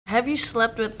Have you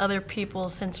slept with other people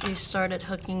since we started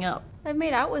hooking up? I've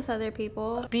made out with other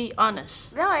people. Be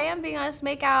honest. No, I am being honest.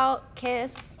 Make out,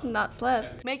 kiss, not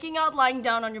slept. Making out lying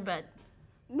down on your bed.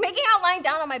 Making out lying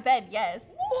down on my bed, yes.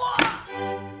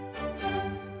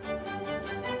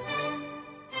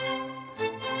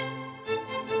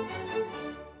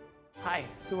 Hi,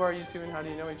 who are you two and how do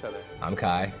you know each other? I'm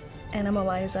Kai. And I'm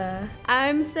Eliza.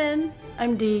 I'm Sin.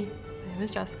 I'm Dee. My name is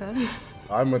Jessica.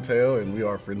 I'm Mateo, and we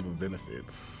are friends with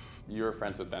benefits. You're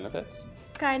friends with benefits?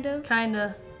 Kind of.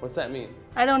 Kinda. What's that mean?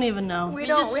 I don't even know. We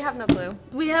have no clue.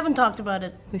 We haven't talked about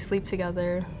it. We sleep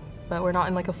together, but we're not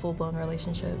in like a full-blown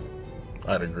relationship.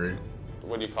 I'd agree.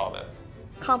 What do you call this?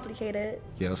 Complicated.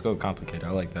 Yeah, let's go complicated. I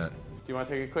like that. Do you want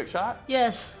to take a quick shot?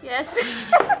 Yes.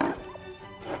 Yes.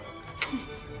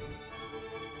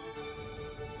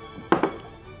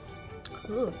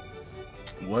 Ooh.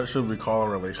 What should we call a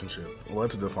relationship?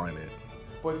 Let's define it.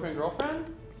 Boyfriend,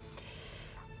 girlfriend?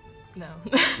 No.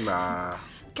 Nah.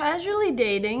 Casually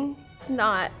dating. It's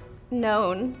not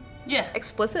known Yeah.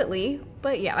 explicitly,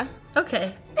 but yeah.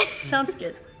 Okay. Sounds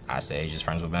good. I say just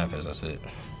friends with benefits, that's it.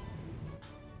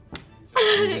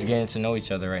 We're just getting to know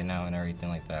each other right now and everything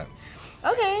like that.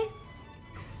 Okay.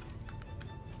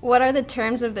 What are the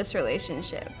terms of this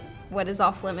relationship? What is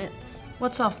off limits?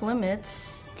 What's off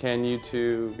limits? Can you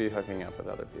two be hooking up with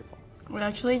other people? We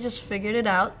actually just figured it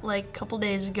out like a couple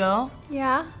days ago.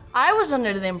 Yeah. I was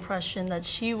under the impression that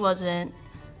she wasn't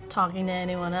talking to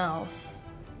anyone else.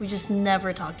 We just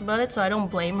never talked about it, so I don't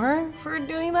blame her for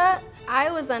doing that. I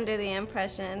was under the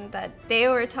impression that they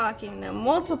were talking to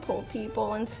multiple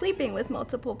people and sleeping with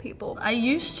multiple people. I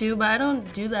used to, but I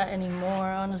don't do that anymore,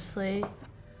 honestly.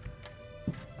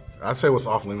 I'd say what's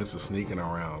off limits is sneaking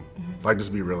around. Like,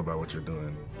 just be real about what you're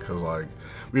doing. Because, like,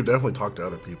 we've definitely talked to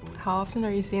other people. How often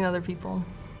are you seeing other people?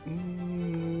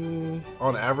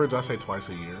 On average, I say twice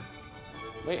a year.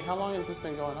 Wait, how long has this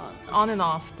been going on? On and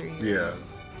off, 3 years.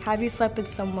 Yeah. Have you slept with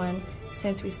someone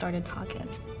since we started talking?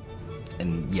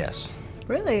 And yes.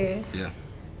 Really? Yeah.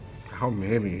 How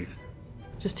many?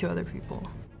 Just 2 other people.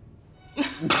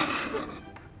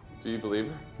 Do you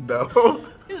believe her? No.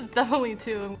 It's definitely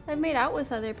 2. I've made out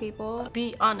with other people.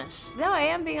 Be honest. No, I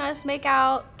am being honest. Make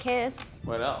out, kiss,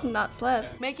 What else? not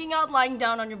slept. Making out lying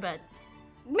down on your bed.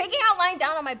 Making out lying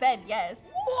down on my bed, yes.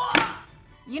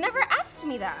 You never asked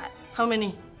me that. How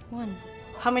many? 1.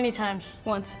 How many times?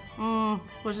 Once.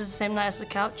 Was it the same night as the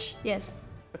couch? Yes.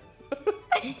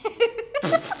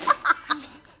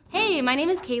 Hey, my name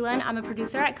is Kaylin. I'm a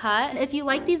producer at Cut. If you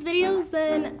like these videos,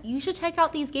 then you should check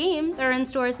out these games. They're in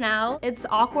stores now. It's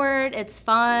awkward, it's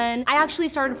fun. I actually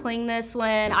started playing this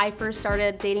when I first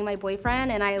started dating my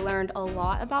boyfriend and I learned a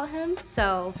lot about him.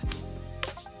 So,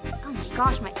 oh my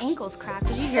gosh, my ankle's cracked.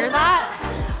 Did you hear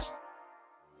that?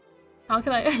 How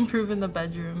can I improve in the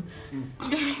bedroom?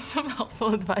 Give me some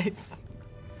helpful advice.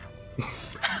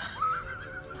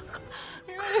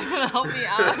 You're not even gonna help me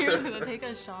out. You're just gonna take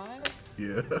a shot?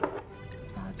 Yeah. Oh,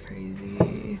 that's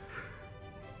crazy.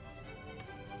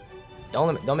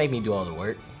 Don't make me do all the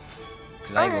work.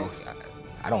 Cause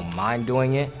I don't mind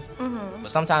doing it. But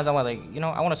sometimes I want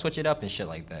I want to switch it up and shit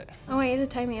like that. I want you to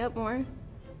tie me up more.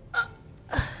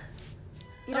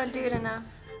 You don't do it enough.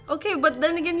 Okay, but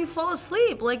then again, you fall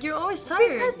asleep. Like, you're always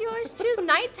tired. Because you always choose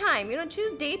nighttime. You don't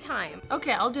choose daytime.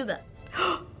 Okay, I'll do that.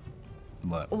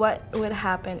 What would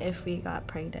happen if we got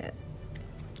pregnant?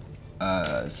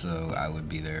 So I would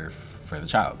be there for the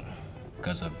child.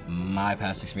 Because of my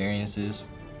past experiences,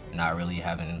 not really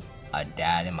having a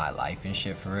dad in my life and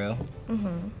shit for real.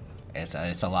 It's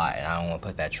a lot, and I don't want to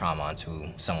put that trauma onto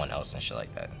someone else and shit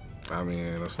like that. I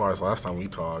mean, as far as last time we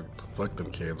talked, fuck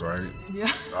them kids, right? Yeah.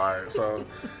 All right, so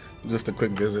just a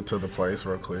quick visit to the place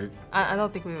real quick. I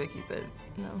don't think we would keep it,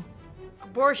 no.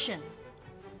 Abortion.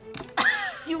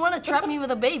 You want to trap me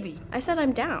with a baby? I said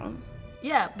I'm down.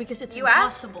 Yeah, because it's You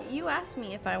impossible. asked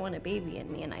me if I want a baby in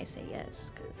me, and I say yes,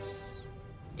 'cause...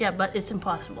 Yeah, but it's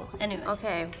impossible. Anyway.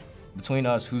 Okay. Between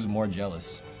us, who's more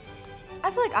jealous? I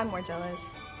feel like I'm more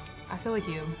jealous. I feel like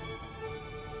you.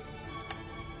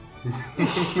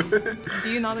 Do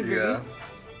you not agree? Yeah.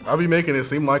 I'll be making it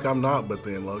seem like I'm not, but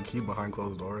then low-key behind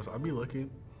closed doors, I'll be looking.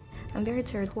 I'm very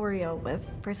territorial with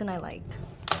the person I like.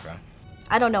 Okay.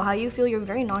 I don't know how you feel. You're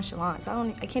very nonchalant,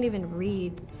 so I can't even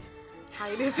read how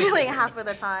you're feeling half of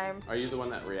the time. Are you the one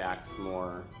that reacts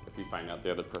more if you find out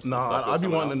the other person? No, slept with I'd be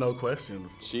someone wanting to else? know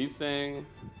questions. She's saying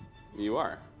you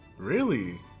are.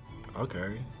 Really?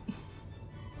 Okay.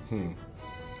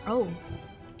 Oh,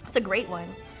 that's a great one.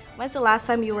 When's the last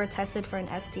time you were tested for an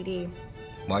STD?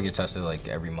 Well, I get tested like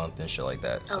every month and shit like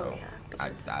that, so yeah,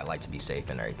 I like to be safe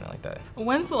and everything like that.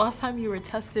 When's the last time you were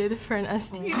tested for an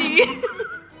STD?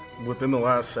 within the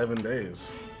last 7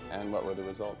 days. And what were the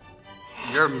results?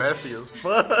 You're messy as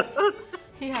fuck.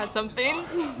 He had something.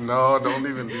 No, don't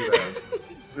even do that.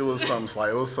 It was some slight.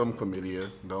 It was some chlamydia.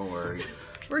 Don't worry.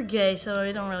 We're gay, so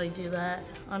we don't really do that.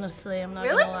 Honestly, I'm not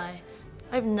Really? gonna lie.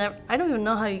 I don't even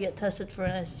know how you get tested for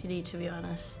an STD, to be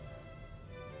honest.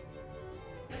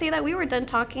 Say that we were done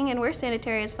talking and we're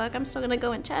sanitary as fuck. I'm still gonna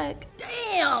go and check.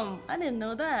 Damn! I didn't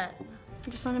know that. I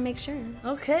just wanna make sure.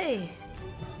 Okay.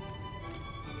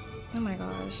 Oh my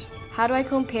gosh. How do I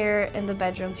compare in the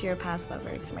bedroom to your past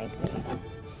lovers? Rank me.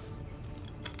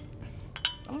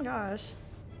 Oh my gosh.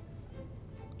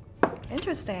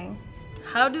 Interesting.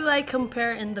 How do I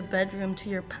compare in the bedroom to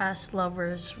your past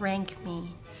lovers? Rank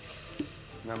me.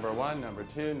 Number 1, number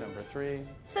 2, number 3.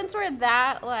 Since we're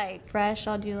that like fresh,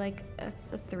 I'll do like a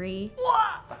 3.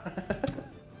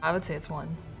 I would say it's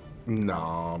 1.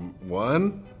 No,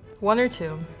 1? 1 or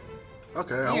 2.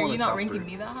 Okay, I Are want you a not top ranking 3.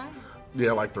 me that high?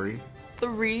 Yeah, like 3.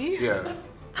 3? Yeah.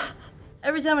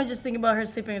 Every time I just think about her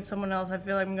sleeping with someone else, I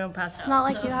feel like I'm gonna pass out. It's not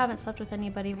like so- you haven't slept with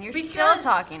anybody. You're Because still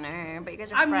talking to her, but you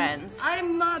guys are friends.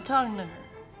 I'm not talking to her.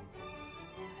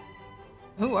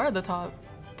 Who are the top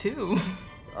 2?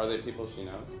 Are they people she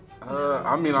knows?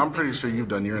 I mean, I'm pretty sure you've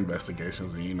done your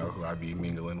investigations and you know who I'd be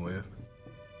mingling with.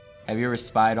 Have you ever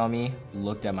spied on me?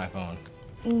 Looked at my phone?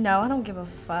 No, I don't give a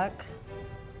fuck.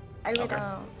 I really Okay.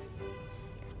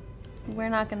 don't. We're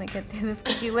not gonna get through this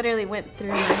because you literally went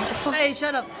through my phone. Hey,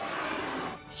 shut up.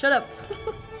 Shut up.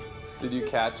 Did you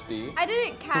catch D? I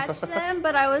didn't catch them,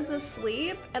 but I was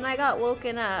asleep and I got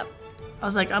woken up I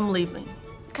was like, I'm leaving.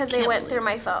 because they Can't went believe through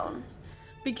my phone.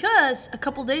 Because a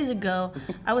couple days ago,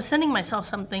 I was sending myself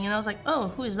something and I was like, oh,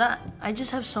 who is that? I just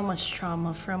have so much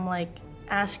trauma from like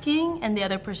asking and the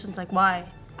other person's like, why?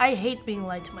 I hate being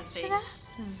lied to my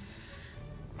face.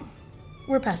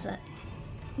 We're past that.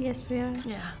 Yes, we are.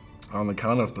 Yeah. On the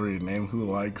count of 3, name who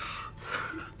likes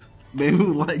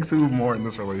who more in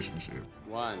this relationship.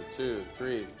 1, 2,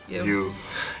 3. You.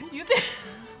 You think?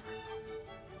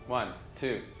 1,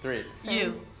 2, 3.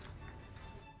 You.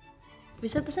 We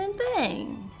said the same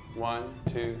thing. 1,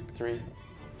 2, 3.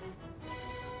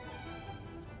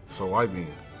 So why me?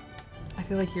 I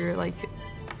feel like you're like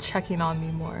checking on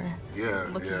me more. Yeah,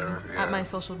 Looking yeah. at my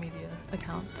social media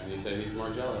accounts. And you said he's more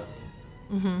jealous.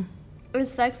 Is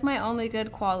sex my only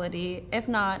good quality? If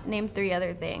not, name 3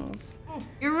 other things.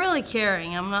 You're really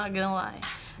caring, I'm not gonna lie.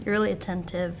 You're really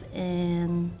attentive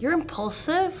and you're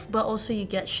impulsive, but also you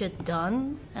get shit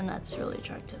done, and that's really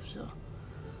attractive, so.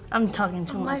 I'm talking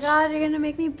too Oh my much. god, you're gonna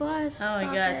make me blush. Oh my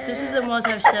Stop god, it. this is the most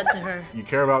I've said to her. You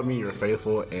care about me, you're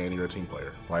faithful, and you're a team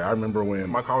player. Like, I remember when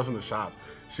my car was in the shop,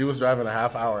 she was driving a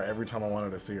half hour every time I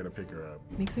wanted to see her to pick her up.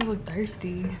 Makes me look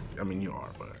thirsty. I mean, you are,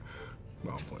 but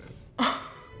no, I'm playing.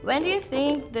 When do you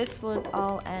think this would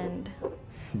all end?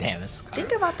 Damn, this is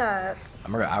Think about that.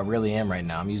 I really am right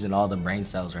now. I'm using all the brain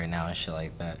cells right now and shit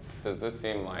like that. Does this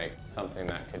seem like something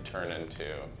that could turn into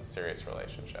a serious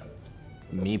relationship?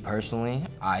 Me personally,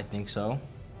 I think so.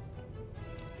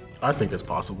 I think it's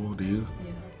possible, do you?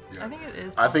 Yeah. I think it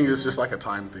is. I think it's just like a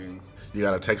time thing. You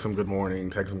gotta text them good morning,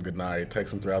 text them good night,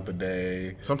 text them throughout the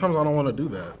day. Sometimes I don't wanna do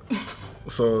that.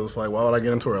 So it's like, why would I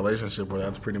get into a relationship where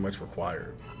that's pretty much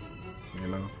required? You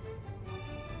know?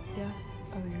 Yeah,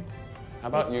 I agree. How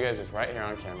about you guys just right here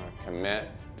on camera commit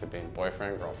to being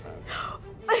boyfriend, girlfriend?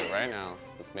 So right now,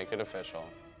 let's make it official.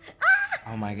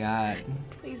 Oh my god.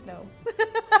 Please no.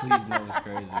 Please no, it's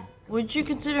crazy. Would you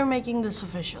consider making this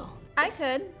official? I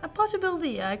could. A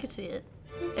possibility, yeah, I could see it.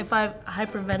 If I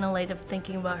hyperventilate of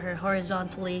thinking about her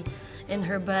horizontally in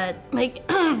her bed, making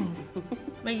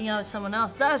out with someone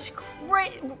else, that's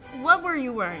great. What were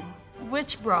you wearing?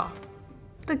 Which bra?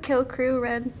 The Kill Crew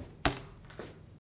red.